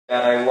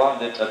that I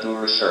wanted to do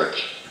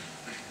research.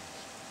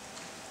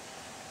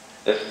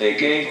 If they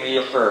gave me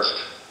a first,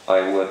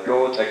 I would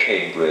go to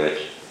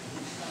Cambridge.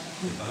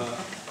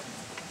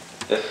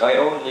 If I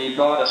only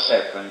got a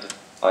second,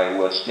 I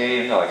would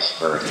stay in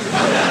Oxford.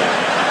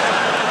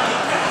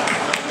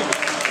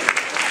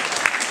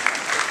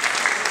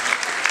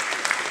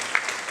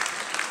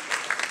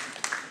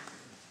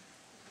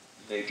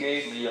 They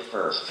gave me a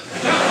first.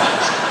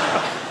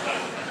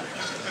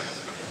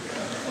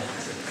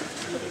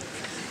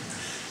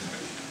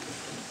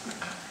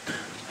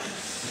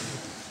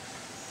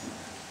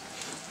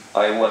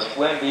 I was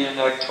 20 in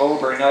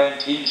October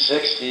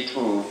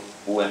 1962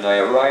 when I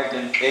arrived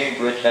in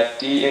Cambridge at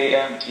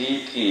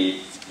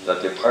DAMTP,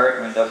 the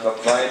Department of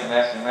Applied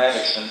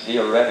Mathematics and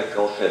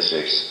Theoretical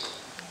Physics.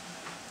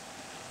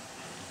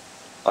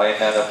 I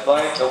had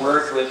applied to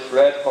work with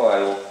Fred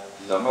Hoyle,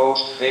 the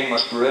most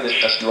famous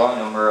British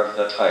astronomer of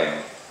the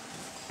time.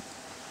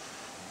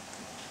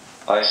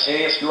 I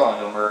say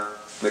astronomer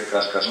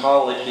because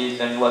cosmology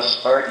then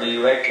was hardly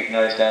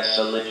recognized as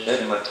a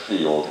legitimate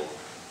field.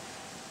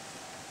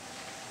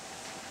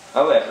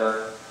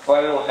 However,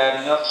 Hoyle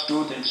had enough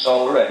students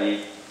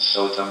already,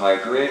 so to my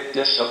great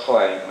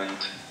disappointment,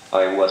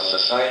 I was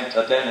assigned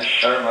to Dennis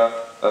Sharma,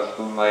 of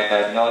whom I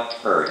had not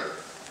heard.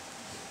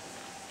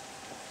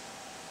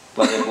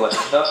 But it was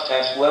just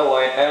as well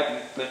I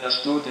hadn't been a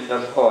student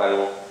of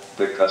Hoyle,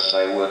 because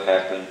I would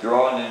have been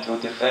drawn into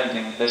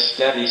defending his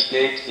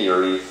steady-state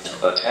theory,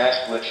 a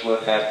task which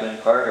would have been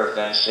harder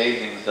than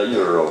saving the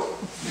euro.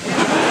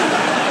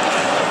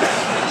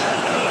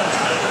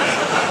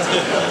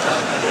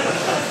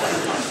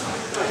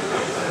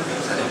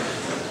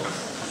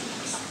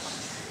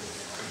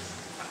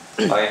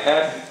 I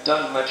hadn't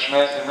done much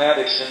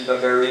mathematics in the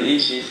very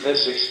easy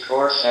physics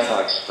course at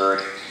Oxford,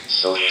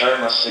 so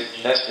Sharma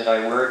suggested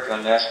I work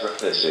on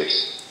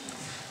astrophysics.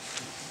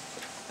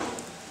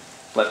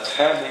 But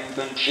having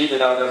been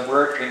cheated out of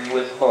working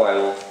with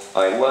Hoyle,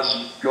 I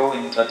wasn't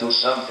going to do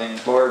something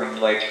boring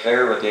like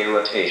Faraday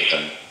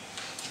rotation.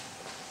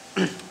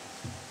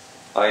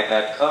 I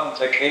had come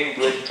to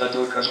Cambridge to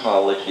do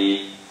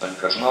cosmology, and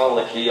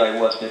cosmology I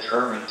was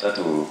determined to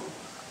do.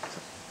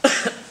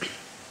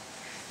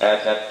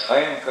 At that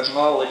time,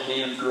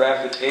 cosmology and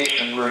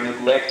gravitation were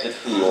neglected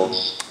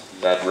fields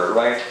that were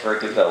ripe for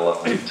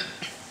development.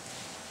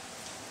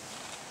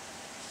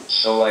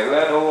 So I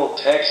read old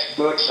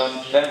textbooks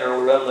on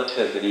general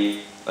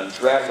relativity and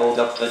traveled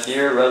up to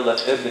dear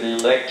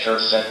relativity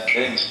lectures at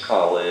King's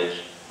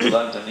College,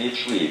 London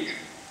each week.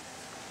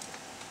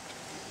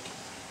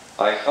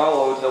 I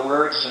followed the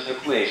words and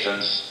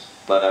equations,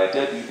 but I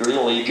didn't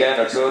really get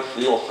a good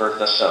feel for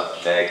the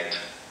subject.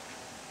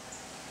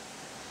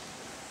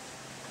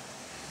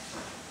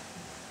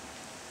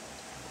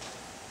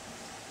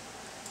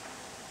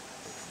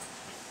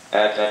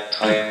 At that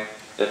time,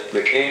 it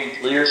became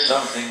clear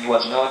something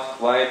was not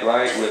quite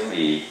right with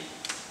me.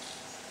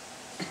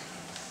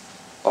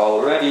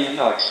 Already in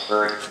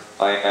Oxford,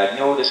 I had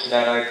noticed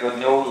that I could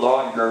no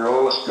longer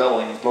row a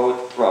sculling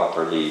boat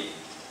properly.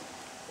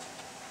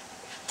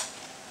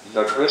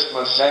 The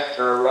Christmas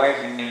after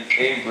arriving in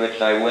Cambridge,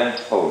 I went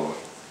home.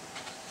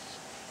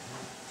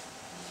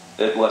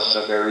 It was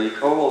a very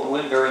cold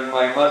winter and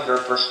my mother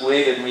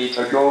persuaded me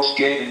to go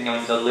skating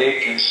on the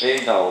lake in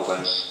St.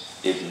 Albans,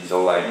 even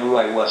though I knew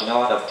I was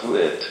not up to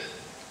it.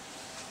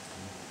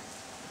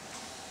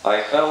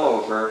 I fell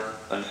over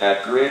and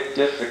had great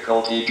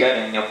difficulty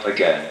getting up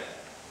again.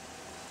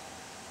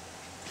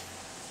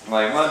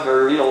 My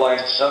mother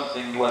realized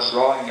something was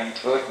wrong and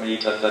took me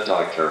to the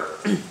doctor.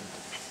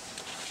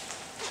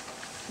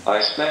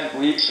 I spent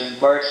weeks in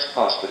Bart's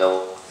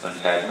hospital and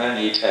had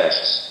many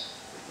tests.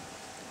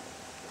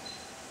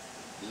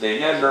 They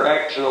never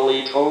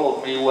actually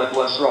told me what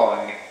was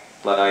wrong,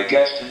 but I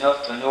guessed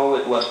enough to know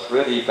it was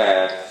pretty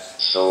bad,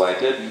 so I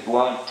didn't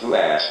want to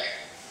ask.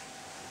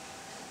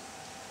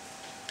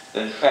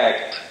 In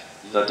fact,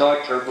 the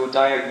doctor who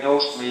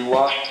diagnosed me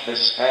washed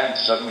his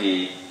hands of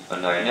me,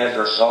 and I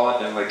never saw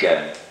him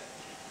again.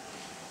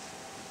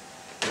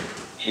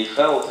 He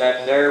felt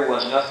that there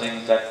was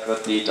nothing that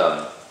could be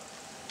done.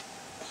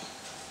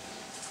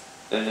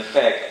 In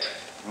effect,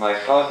 my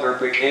father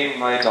became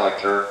my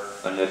doctor,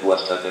 and it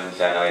was to him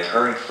that I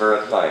turned for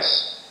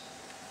advice.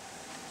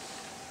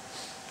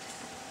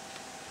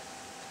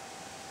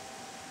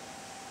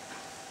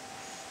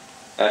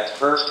 At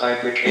first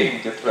I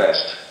became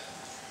depressed.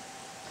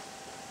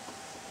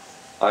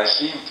 I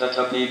seemed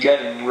to be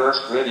getting worse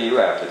pretty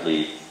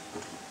rapidly.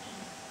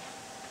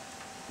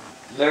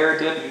 There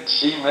didn't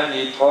seem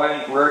any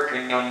point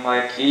working on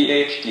my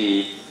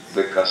PhD,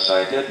 because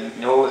I didn't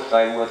know if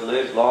I would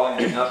live long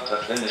enough to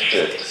finish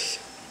it.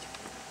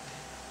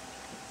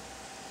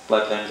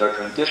 But then the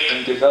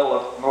condition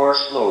developed more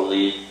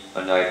slowly,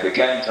 and I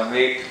began to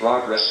make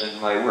progress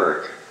in my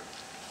work.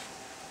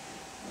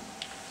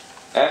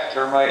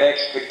 After my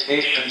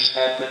expectations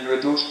had been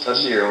reduced to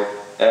zero,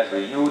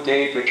 every new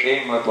day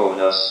became a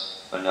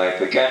bonus, and I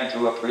began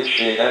to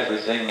appreciate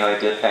everything I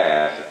did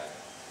have.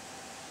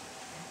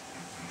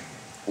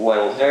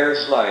 While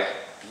there's life,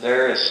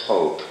 there is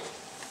hope.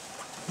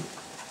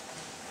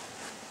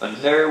 And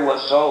there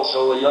was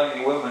also a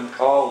young woman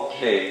called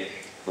Kate,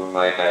 whom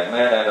I had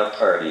met at a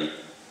party.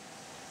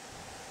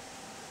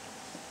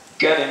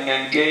 Getting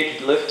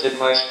engaged lifted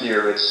my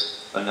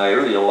spirits, and I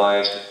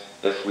realized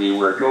if we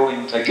were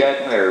going to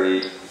get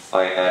married,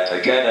 I had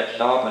to get a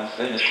job and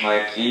finish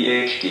my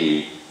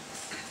PhD.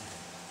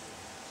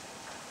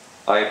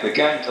 I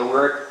began to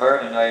work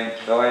hard and I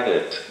enjoyed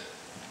it.